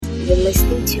You're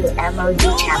listening to MOD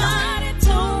Channel.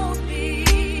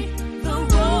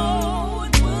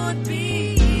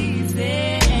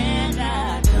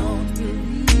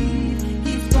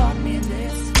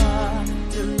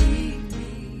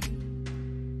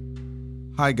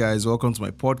 Hi guys, welcome to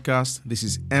my podcast. This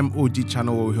is MOD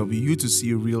Channel, where we help you to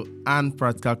see real and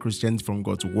practical Christianity from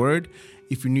God's Word.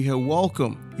 If you're new here,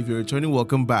 welcome. If you're returning,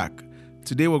 welcome back.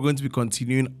 Today we're going to be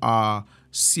continuing our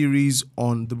series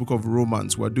on the book of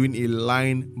Romans. We're doing a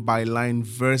line-by-line,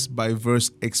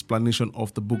 verse-by-verse explanation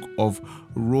of the book of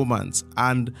Romans.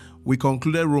 And we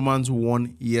concluded Romans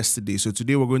 1 yesterday. So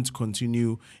today we're going to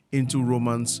continue into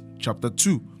Romans chapter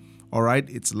 2. All right,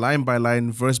 it's line by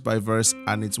line, verse by verse,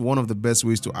 and it's one of the best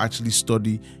ways to actually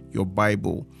study your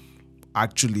Bible.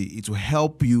 Actually, it will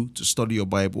help you to study your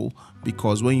Bible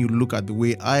because when you look at the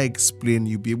way I explain,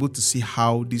 you'll be able to see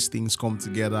how these things come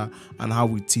together and how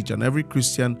we teach. And every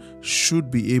Christian should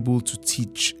be able to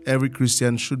teach. Every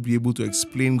Christian should be able to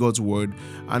explain God's word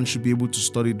and should be able to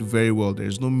study it very well. There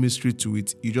is no mystery to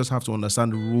it. You just have to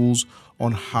understand the rules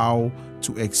on how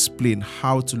to explain,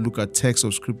 how to look at text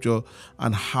of scripture,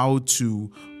 and how to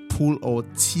pull or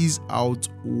tease out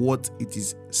what it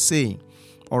is saying.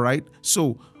 All right,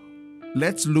 so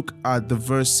let's look at the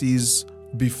verses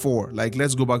before.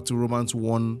 Let's go back to Romans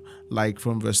 1,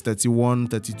 from verse 31,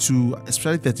 32,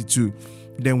 especially 32.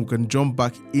 Then we can jump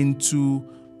back into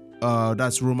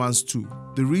that's Romans 2.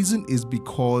 The reason is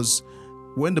because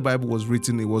when the Bible was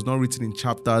written, it was not written in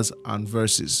chapters and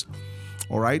verses.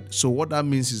 All right. So what that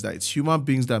means is that it's human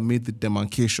beings that made the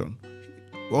demarcation.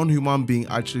 One human being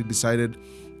actually decided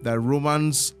that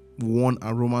Romans 1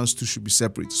 and Romans 2 should be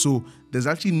separate. So there's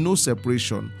actually no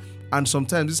separation. And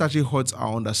sometimes this actually hurts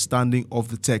our understanding of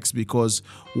the text because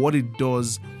what it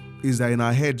does is that in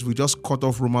our heads, we just cut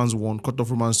off Romans 1, cut off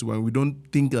Romans 2, and we don't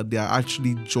think that they are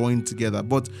actually joined together.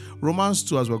 But Romans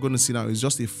 2, as we're going to see now, is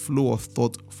just a flow of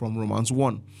thought from Romans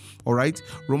 1. All right?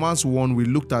 Romans 1, we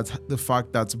looked at the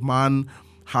fact that man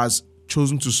has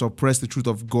chosen to suppress the truth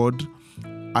of God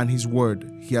and his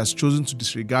word. He has chosen to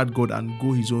disregard God and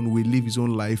go his own way, live his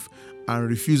own life, and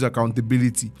refuse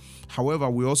accountability. However,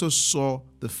 we also saw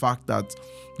the fact that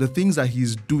the things that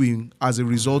he's doing as a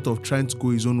result of trying to go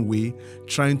his own way,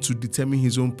 trying to determine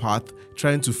his own path,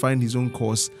 trying to find his own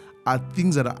course, are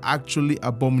things that are actually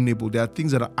abominable. They are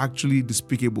things that are actually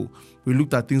despicable. We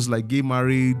looked at things like gay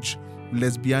marriage,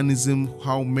 lesbianism,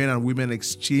 how men and women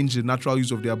exchange the natural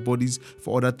use of their bodies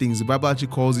for other things. The Bible actually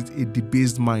calls it a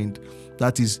debased mind.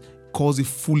 That is, calls it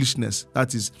foolishness.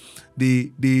 That is,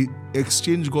 they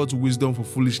exchange God's wisdom for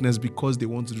foolishness because they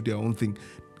want to do their own thing.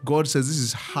 God says, this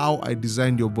is how I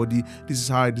designed your body. This is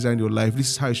how I designed your life.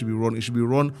 This is how it should be run. It should be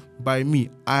run by me.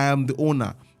 I am the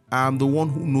owner. I am the one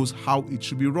who knows how it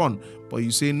should be run. But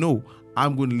you say, no,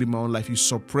 I'm going to live my own life. You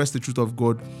suppress the truth of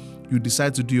God. You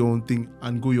decide to do your own thing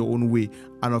and go your own way.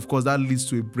 And of course, that leads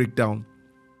to a breakdown.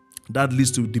 That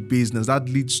leads to debaseness. That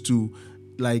leads to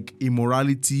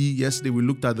immorality. Yesterday, we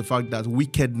looked at the fact that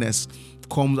wickedness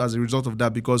comes as a result of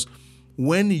that, because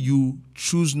when you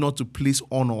choose not to place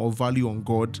honor or value on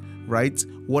God, right,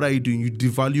 what are you doing? You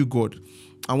devalue God.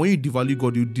 And when you devalue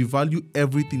God, you devalue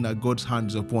everything that God's hand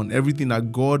is upon, everything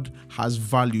that God has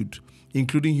valued,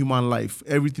 including human life.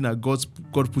 Everything that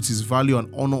God puts his value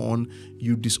and honor on,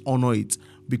 you dishonor it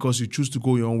because you choose to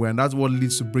go your own way. And that's what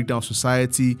leads to breakdown of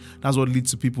society. That's what leads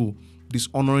to people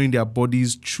dishonoring their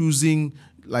bodies, choosing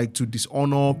to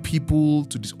dishonor people,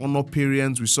 to dishonor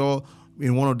parents. We saw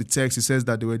in one of the texts, it says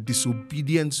that they were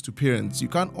disobedient to parents. You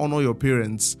can't honor your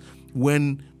parents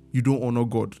when you don't honor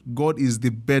God. God is the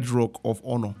bedrock of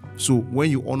honor. So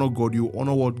when you honor God, you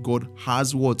honor what God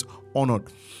has honored.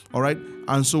 All right.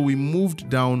 And so we moved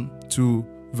down to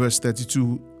verse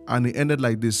 32 and it ended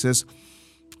like this. It says,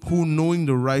 who knowing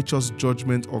the righteous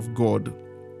judgment of God,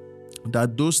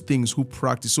 that those things who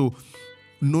practice. So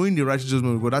knowing the righteous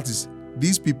judgment of God, that is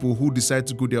these people who decide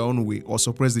to go their own way or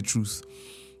suppress the truth.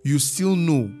 You still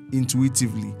know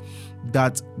intuitively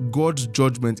that God's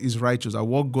judgment is righteous, and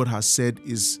what God has said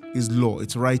is law.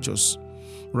 It's righteous,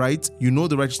 right? You know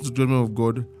the righteous judgment of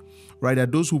God, right?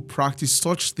 That those who practice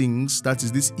such things, that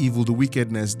is this evil, the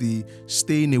wickedness, the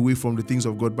staying away from the things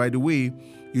of God. By the way,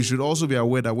 you should also be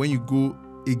aware that when you go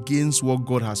against what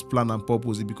God has planned and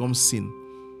purposed, it becomes sin.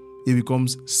 It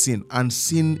becomes sin, and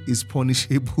sin is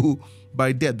punishable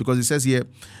by death, because it says here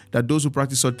that those who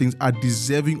practice such things are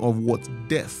deserving of what?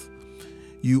 Death.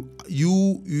 You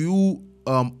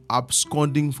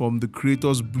absconding from the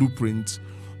Creator's blueprint,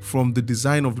 from the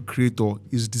design of the Creator,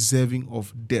 is deserving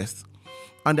of death.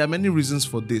 And there are many reasons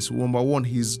for this. Number one,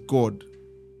 He is God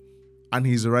and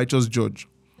He is a righteous judge.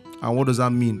 And what does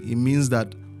that mean? It means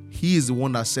that He is the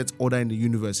one that sets order in the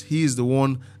universe. He is the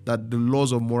one that the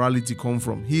laws of morality come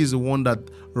from. He is the one that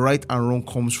right and wrong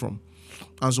comes from.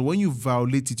 And so when you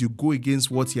violate it, you go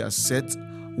against what he has set,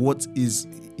 what is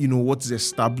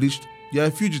established. You are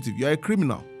a fugitive. You are a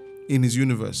criminal in his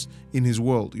universe, in his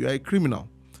world. You are a criminal,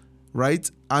 right?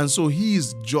 And so he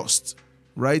is just,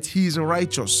 right? He is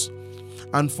righteous.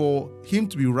 And for him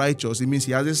to be righteous, it means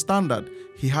he has a standard.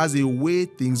 He has a way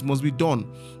things must be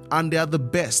done. And they are the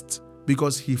best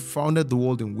because he founded the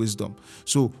world in wisdom.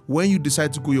 So when you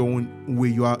decide to go your own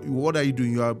way, what are you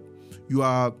doing? You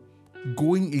are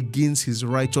going against his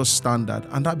righteous standard,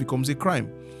 and that becomes a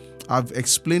crime. I've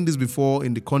explained this before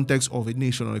in the context of a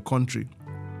nation or a country.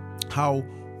 How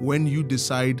when you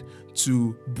decide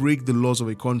to break the laws of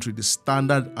a country, the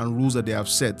standard and rules that they have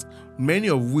set, many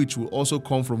of which will also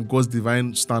come from God's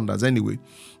divine standards anyway,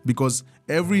 because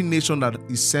every nation that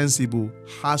is sensible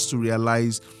has to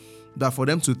realize that for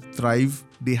them to thrive,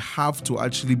 they have to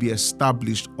actually be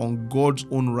established on God's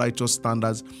own righteous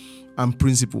standards and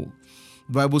principle.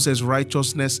 The Bible says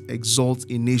righteousness exalts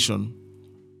a nation,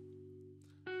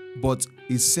 but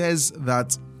it says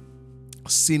that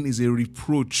sin is a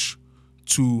reproach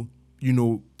to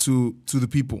the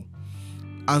people.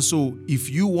 And so if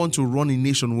you want to run a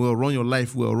nation well, run your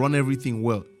life well, run everything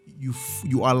well,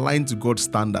 you align to God's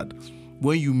standard.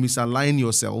 When you misalign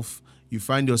yourself, you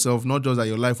find yourself not just that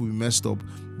your life will be messed up,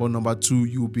 but number two,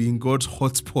 you'll be in God's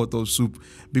hot pot of soup.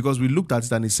 Because we looked at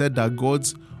it and it said that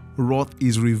God's wrath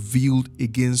is revealed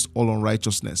against all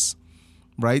unrighteousness,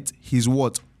 right? His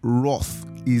what? Wrath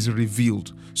is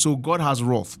revealed. So God has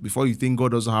wrath. Before you think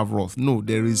God doesn't have wrath. No,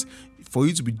 there is. For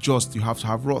you to be just, you have to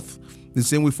have wrath. The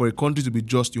same way for a country to be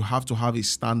just, you have to have a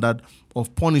standard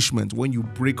of punishment. When you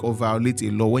break or violate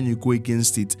a law, when you go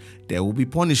against it, there will be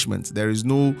punishment. There is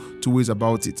no two ways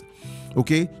about it.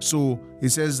 Okay, so it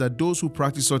says that those who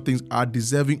practice such things are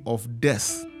deserving of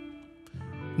death.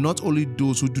 Not only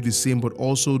those who do the same, but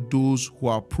also those who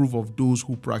approve of those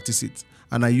who practice it.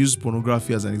 And I used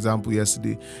pornography as an example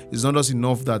yesterday. It's not just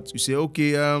enough that you say,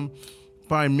 okay,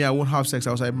 me, I won't have sex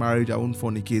outside marriage, I won't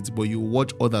fornicate, but you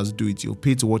watch others do it. You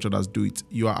pay to watch others do it.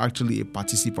 You are actually a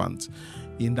participant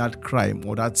in that crime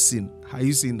or that sin. Are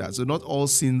you seeing that? So not all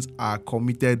sins are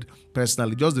committed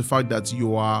personally. Just the fact that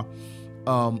you are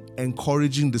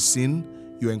encouraging the sin,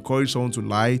 you encourage someone to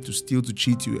lie, to steal, to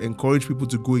cheat, you encourage people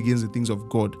to go against the things of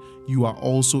God, you are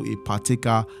also a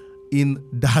partaker in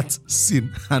that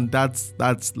sin. And that's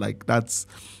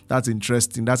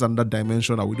interesting. That's another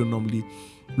dimension that we don't normally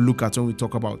look at when we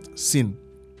talk about sin.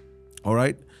 All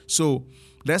right, so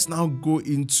let's now go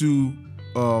into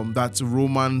that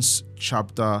Romans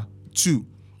chapter 2.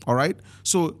 All right,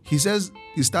 so he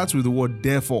starts with the word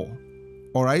therefore.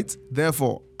 All right,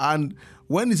 therefore. And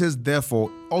when he says therefore,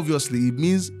 obviously it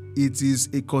means it is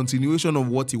a continuation of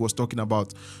what he was talking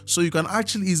about. So you can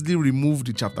actually easily remove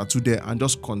the chapter 2 there and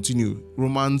just continue.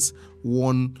 Romans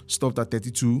 1 stopped at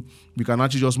 32. We can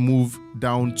actually just move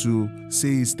down to say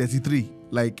it's 33.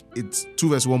 Like it's 2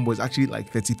 verse 1, but it's actually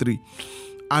like 33.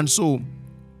 And so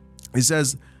it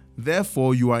says,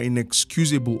 therefore you are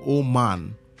inexcusable, O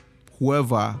man,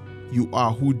 whoever you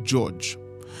are who judge.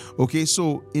 Okay,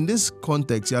 so in this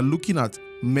context, you're looking at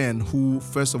men who,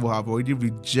 first of all, have already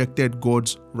rejected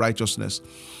God's righteousness.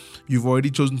 You've already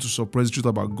chosen to suppress the truth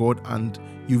about God, and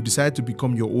you've decided to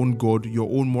become your own God, your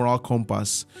own moral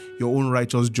compass, your own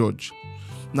righteous judge.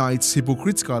 Now, it's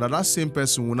hypocritical that same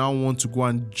person will now want to go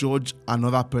and judge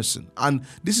another person. And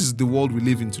this is the world we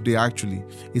live in today, actually.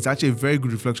 It's actually a very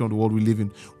good reflection of the world we live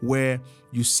in, where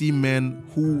you see men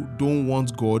who don't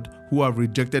want God, who have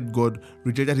rejected God,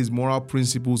 rejected his moral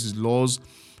principles, his laws,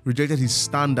 rejected his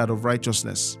standard of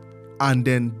righteousness. And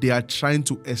then they are trying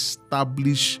to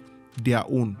establish their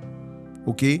own.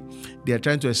 Okay? They are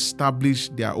trying to establish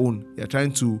their own. They are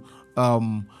trying to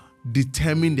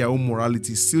determine their own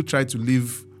morality, still try to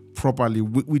live properly,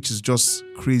 which is just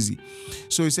crazy.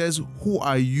 So it says, who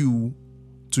are you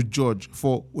to judge?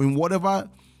 For in whatever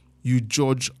you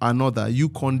judge another, you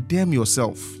condemn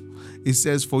yourself. It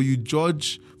says, for you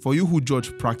who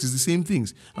judge practice the same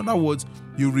things. In other words,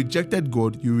 you rejected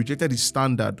God, you rejected his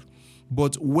standard,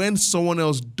 but when someone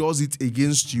else does it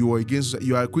against you or against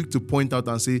you, are quick to point out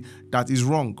and say that is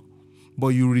wrong, but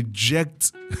you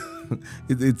reject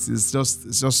it's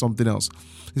just something else.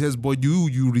 It says, but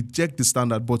you reject the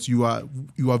standard, but you are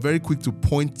very quick to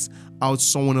point out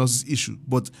someone else's issue,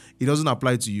 but it doesn't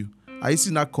apply to you. Are you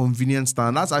seeing that convenient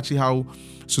stand? That's actually how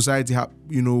society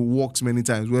works many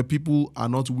times, where people are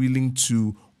not willing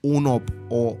to own up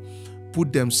or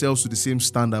put themselves to the same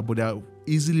standard, but they are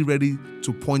easily ready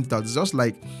to point it out. It's just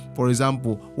like, for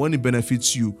example, when it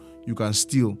benefits you, you can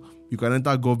steal. You can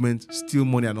enter government, steal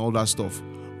money and all that stuff.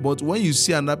 But when you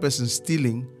see another person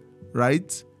stealing,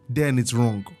 right, then it's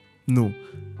wrong. No.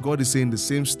 God is saying the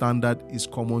same standard is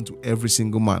common to every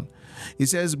single man. He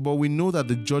says, but we know that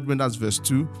the judgment, that's verse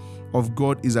 2, of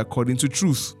God is according to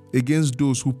truth against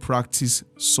those who practice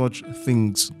such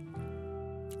things.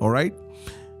 All right?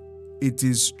 It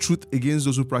is truth against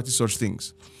those who practice such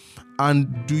things.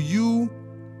 And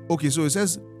so it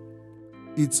says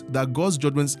it's that God's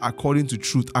judgments according to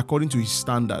truth, according to his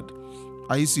standard.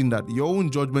 Are you seeing that? Your own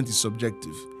judgment is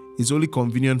subjective. It's only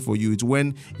convenient for you. It's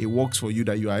when it works for you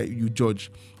that you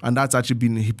judge. And that's actually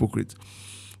being a hypocrite.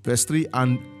 Verse 3,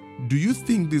 and do you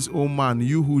think this, O man,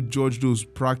 you who judge those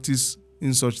practice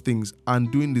in such things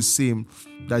and doing the same,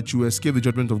 that you escape the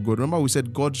judgment of God? Remember we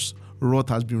said God's wrath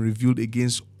has been revealed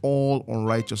against all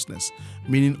unrighteousness,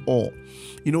 meaning all.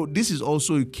 This is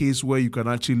also a case where you can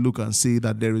actually look and say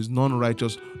that there is none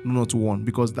righteous, no, not one,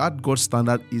 because that God's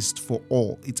standard is for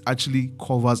all. It actually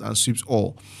covers and sweeps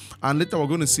all. And later we're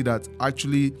going to see that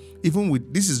actually, even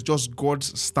with this is just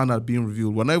God's standard being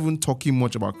revealed. We're not even talking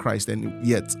much about Christ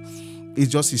yet.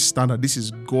 It's just his standard. This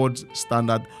is God's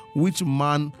standard, which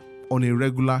man on a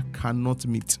regular cannot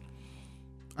meet.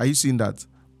 Are you seeing that?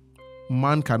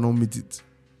 Man cannot meet it,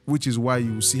 which is why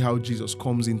you see how Jesus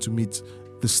comes in to meet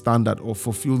the standard or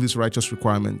fulfill this righteous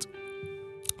requirement.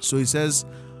 So he says,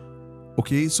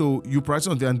 okay, so you practice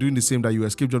on there and doing the same, that you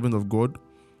escape judgment of God.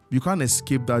 You can't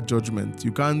escape that judgment.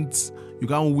 You can't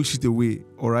wish it away.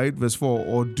 All right, verse 4,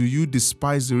 or do you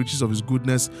despise the riches of his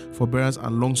goodness, forbearance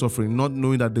and long suffering, not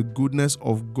knowing that the goodness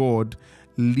of God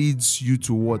leads you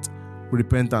to what?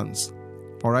 Repentance.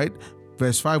 All right.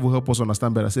 Verse 5 will help us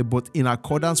understand better. Say, but in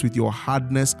accordance with your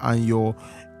hardness and your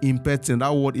impertinence,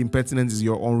 that word impertinence is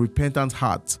your unrepentant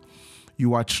heart,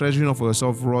 you are treasuring up for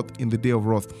yourself wrath in the day of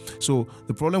wrath. So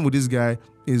the problem with this guy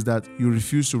is that you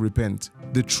refuse to repent.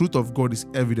 The truth of God is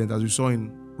evident, as we saw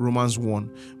in Romans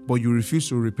 1, but you refuse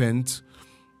to repent.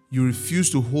 You refuse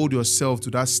to hold yourself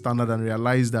to that standard and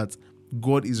realize that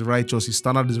God is righteous, his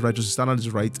standard is righteous, his standard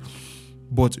is right.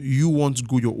 But you want to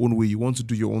go your own way. You want to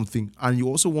do your own thing. And you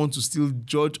also want to still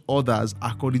judge others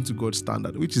according to God's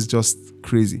standard, which is just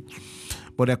crazy.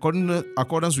 But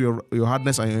accordance with your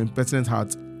hardness and your impertinent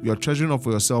heart, you are treasuring up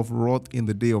for yourself wrath in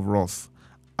the day of wrath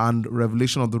and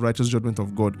revelation of the righteous judgment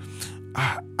of God.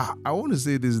 I want to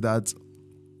say this, that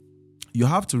you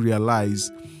have to realize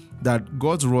that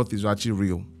God's wrath is actually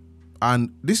real.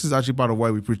 And this is actually part of why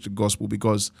we preach the gospel,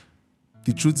 because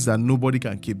the truth is that nobody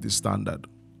can keep this standard.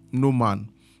 No man.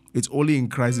 It's only in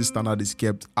Christ this standard is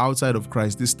kept. Outside of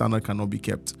Christ, this standard cannot be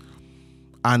kept.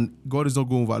 And God is not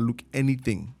going to overlook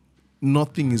anything.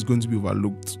 Nothing is going to be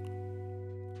overlooked.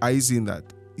 Are you seeing that?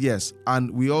 Yes.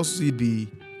 And we also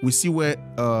see where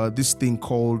this thing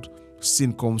called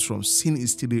sin comes from. Sin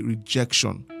is still a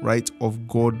rejection, right, of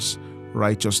God's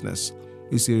righteousness.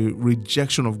 It's a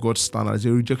rejection of God's standard. It's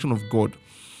a rejection of God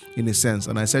in a sense.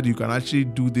 And I said you can actually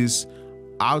do this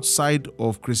outside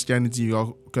of Christianity.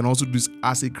 You can also do this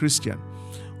as a Christian,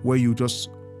 where you just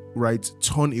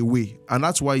turn away. And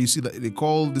that's why you see that they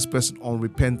call this person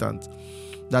unrepentant.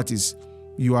 That is,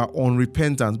 you are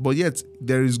unrepentant, but yet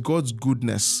there is God's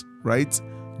goodness, right,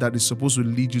 that is supposed to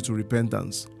lead you to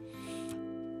repentance.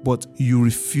 But you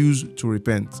refuse to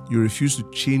repent. You refuse to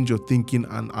change your thinking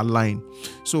and align.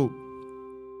 So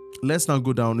let's now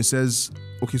go down. It says,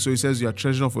 you are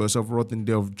treasuring up for yourself wrath in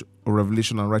the day of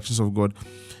revelation and righteousness of God.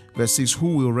 Verse 6,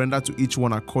 who will render to each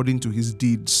one according to his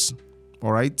deeds.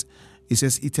 All right. It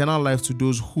says, eternal life to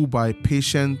those who by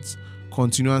patient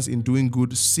continuance in doing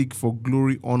good seek for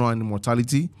glory, honor, and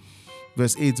immortality.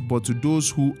 Verse 8, but to those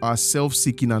who are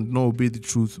self-seeking and do not obey the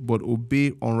truth, but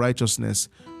obey unrighteousness,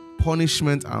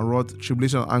 punishment and wrath,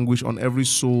 tribulation and anguish on every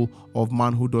soul of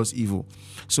man who does evil.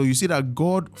 So you see that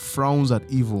God frowns at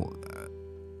evil.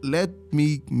 Let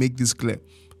me make this clear.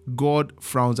 God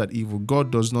frowns at evil.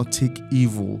 God does not take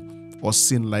evil or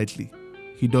sin lightly.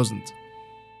 He doesn't.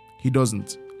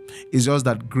 It's just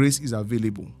that grace is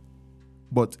available,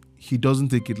 but he doesn't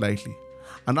take it lightly.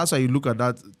 And that's why you look at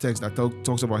that text that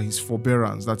talks about his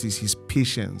forbearance, that is his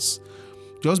patience.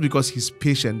 Just because he's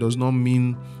patient does not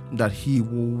mean that he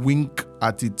will wink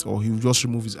at it or he will just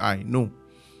remove his eye. No.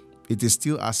 It is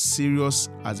still as serious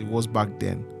as it was back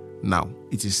then. Now,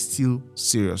 it is still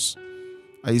serious.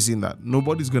 Are you seeing that?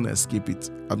 Nobody's going to escape it.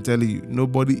 I'm telling you,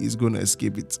 nobody is going to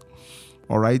escape it.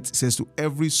 All right? It says to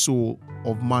every soul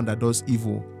of man that does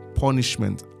evil,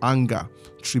 punishment, anger,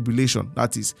 tribulation.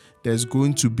 That is, there's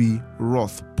going to be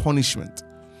wrath, punishment.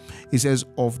 It says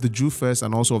of the Jew first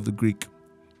and also of the Greek.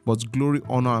 But glory,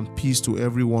 honor, and peace to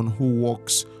everyone who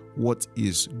walks what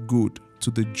is good.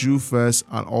 To the Jew first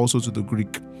and also to the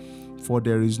Greek. for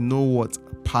there is no what?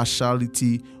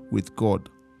 Partiality with God.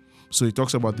 So he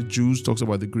talks about the Jews, talks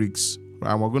about the Greeks.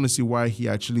 Right? And we're going to see why he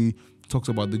actually talks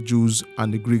about the Jews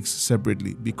and the Greeks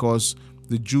separately. Because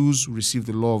the Jews received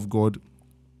the law of God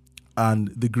and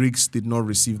the Greeks did not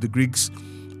receive. The Greeks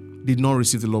did not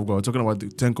receive the law of God. We're talking about the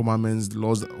 10 Commandments, the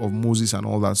laws of Moses and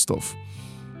all that stuff.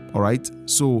 All right.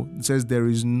 So it says there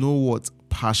is no what?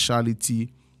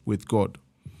 Partiality with God.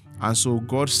 And so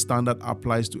God's standard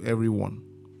applies to everyone.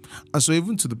 And so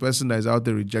even to the person that is out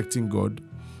there rejecting God,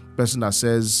 person that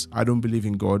says, I don't believe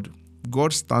in God,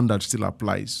 God's standard still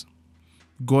applies.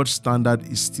 God's standard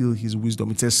is still his wisdom.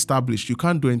 It's established. You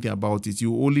can't do anything about it.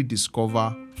 You only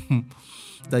discover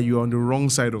that you're on the wrong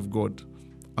side of God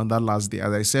on that last day.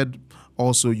 As I said,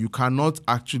 also, you cannot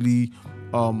actually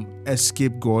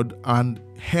escape God, and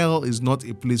hell is not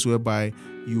a place whereby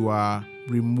you are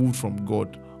removed from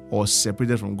God or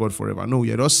separated from God forever. No,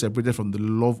 you're just separated from the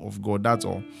love of God. That's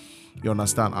all. You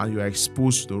understand? And you are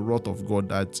exposed to the wrath of God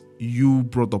that you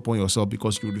brought upon yourself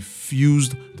because you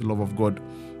refused the love of God.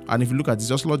 And if you look at it, it's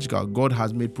just logical. God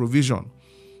has made provision.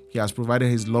 He has provided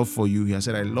his love for you. He has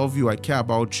said, I love you. I care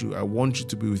about you. I want you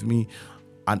to be with me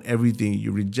and everything.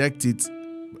 You reject it.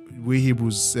 The way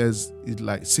Hebrews says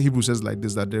like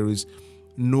this, that there is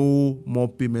no more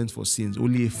payment for sins,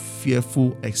 only a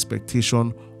fearful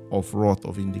expectation of wrath,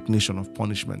 of indignation, of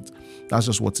punishment. That's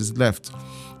just what is left.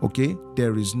 Okay?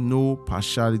 There is no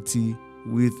partiality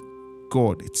with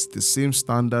God. It's the same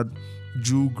standard.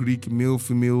 Jew, Greek, male,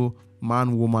 female,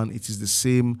 man, woman. It is the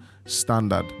same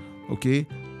standard. Okay?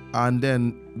 And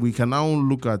then we can now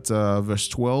look at verse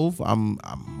 12. I'm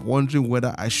wondering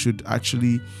whether I should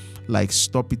actually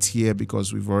stop it here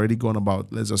because we've already gone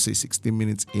about, let's just say 16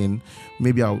 minutes in.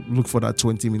 Maybe I'll look for that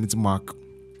 20-minute mark.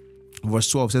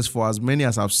 Verse 12 says, for as many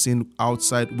as have sinned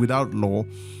outside without law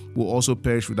will also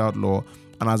perish without law,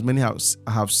 and as many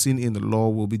have sinned in the law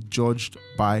will be judged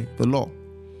by the law.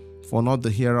 For not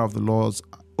the hearer of the laws.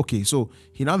 Okay, so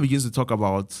he now begins to talk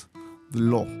about the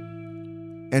law.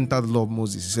 Enter the law of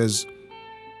Moses. He says,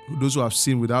 those who have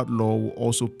sinned without law will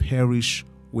also perish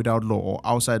without law or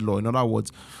outside law. In other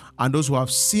words, and those who have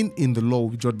sinned in the law will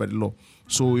be judged by the law.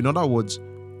 So in other words,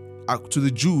 to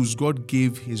the Jews, God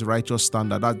gave his righteous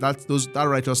standard. That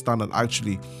righteous standard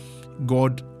actually,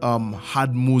 God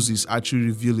had Moses actually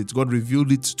reveal it. God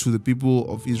revealed it to the people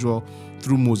of Israel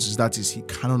through Moses. That is, he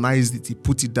canonized it. He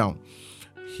put it down.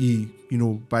 He,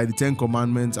 by the 10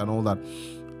 Commandments and all that.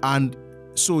 And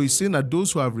so he's saying that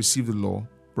those who have received the law,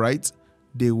 right,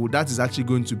 that is actually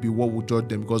going to be what will judge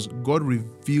them, because God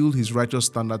revealed his righteous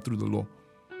standard through the law.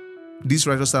 This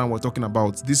righteous standard we're talking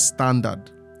about, this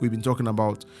standard we've been talking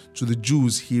about to the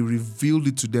Jews, he revealed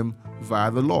it to them via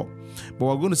the law. But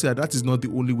we're going to say that is not the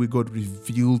only way God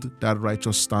revealed that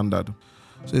righteous standard.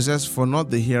 So it says, for not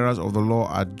the hearers of the law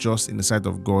are just in the sight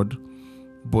of God,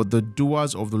 but the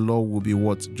doers of the law will be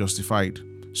what? Justified.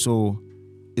 So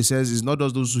it says it's not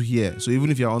just those who hear. So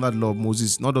even if you're under the law of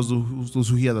Moses, not just those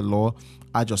who hear the law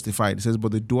are justified. It says,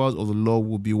 but the doers of the law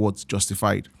will be what?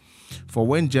 Justified. For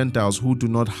when Gentiles who do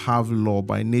not have law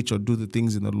by nature do the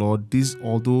things in the law, these,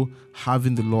 although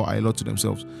having the law, are a lot to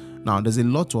themselves. Now, there's a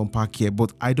lot to unpack here,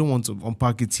 but I don't want to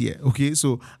unpack it here. Okay,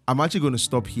 so I'm actually going to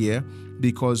stop here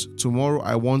because tomorrow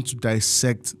I want to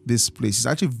dissect this place. It's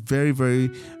actually very,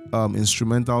 very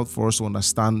instrumental for us to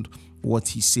understand what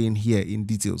he's saying here in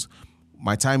details.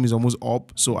 My time is almost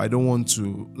up, so I don't want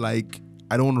to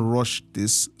rush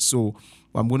this. So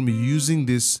I'm going to be using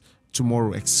this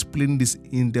tomorrow, explain this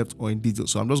in depth or in detail.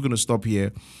 So I'm just going to stop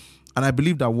here. And I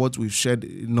believe that what we've shared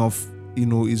enough,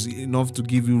 is enough to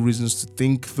give you reasons to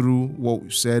think through what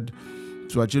we've said,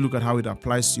 to actually look at how it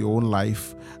applies to your own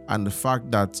life, and the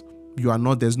fact that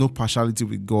there's no partiality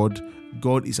with God.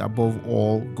 God is above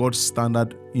all. God's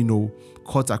standard,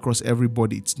 cuts across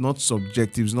everybody. It's not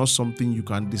subjective. It's not something you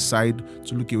can decide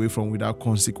to look away from without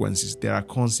consequences. There are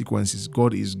consequences.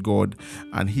 God is God,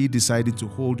 and he decided to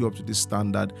hold you up to this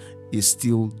standard is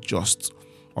still just.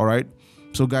 All right.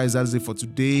 So guys, that's it for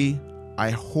today. I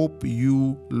hope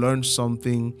you learned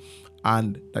something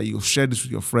and that you'll share this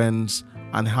with your friends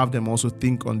and have them also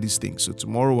think on these things. So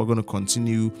tomorrow we're going to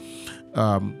continue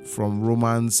from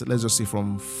Romans, let's just say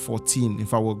from 14. In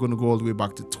fact, we're going to go all the way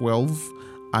back to 12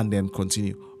 and then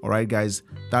continue. All right, guys,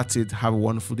 that's it. Have a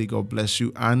wonderful day. God bless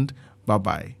you, and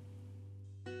bye-bye.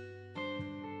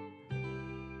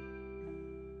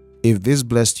 If this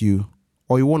blessed you,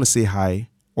 or you want to say hi,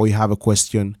 or you have a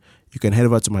question, you can head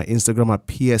over to my Instagram at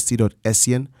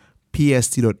pst.essien,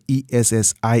 pst.essien.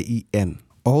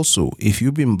 Also, if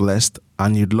you've been blessed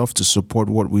and you'd love to support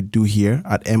what we do here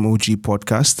at MOG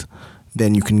Podcast,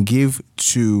 then you can give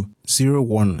to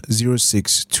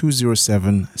 0106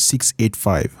 207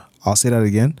 685. I'll say that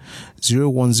again,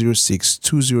 0106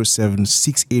 207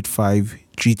 685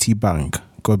 GT Bank.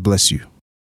 God bless you.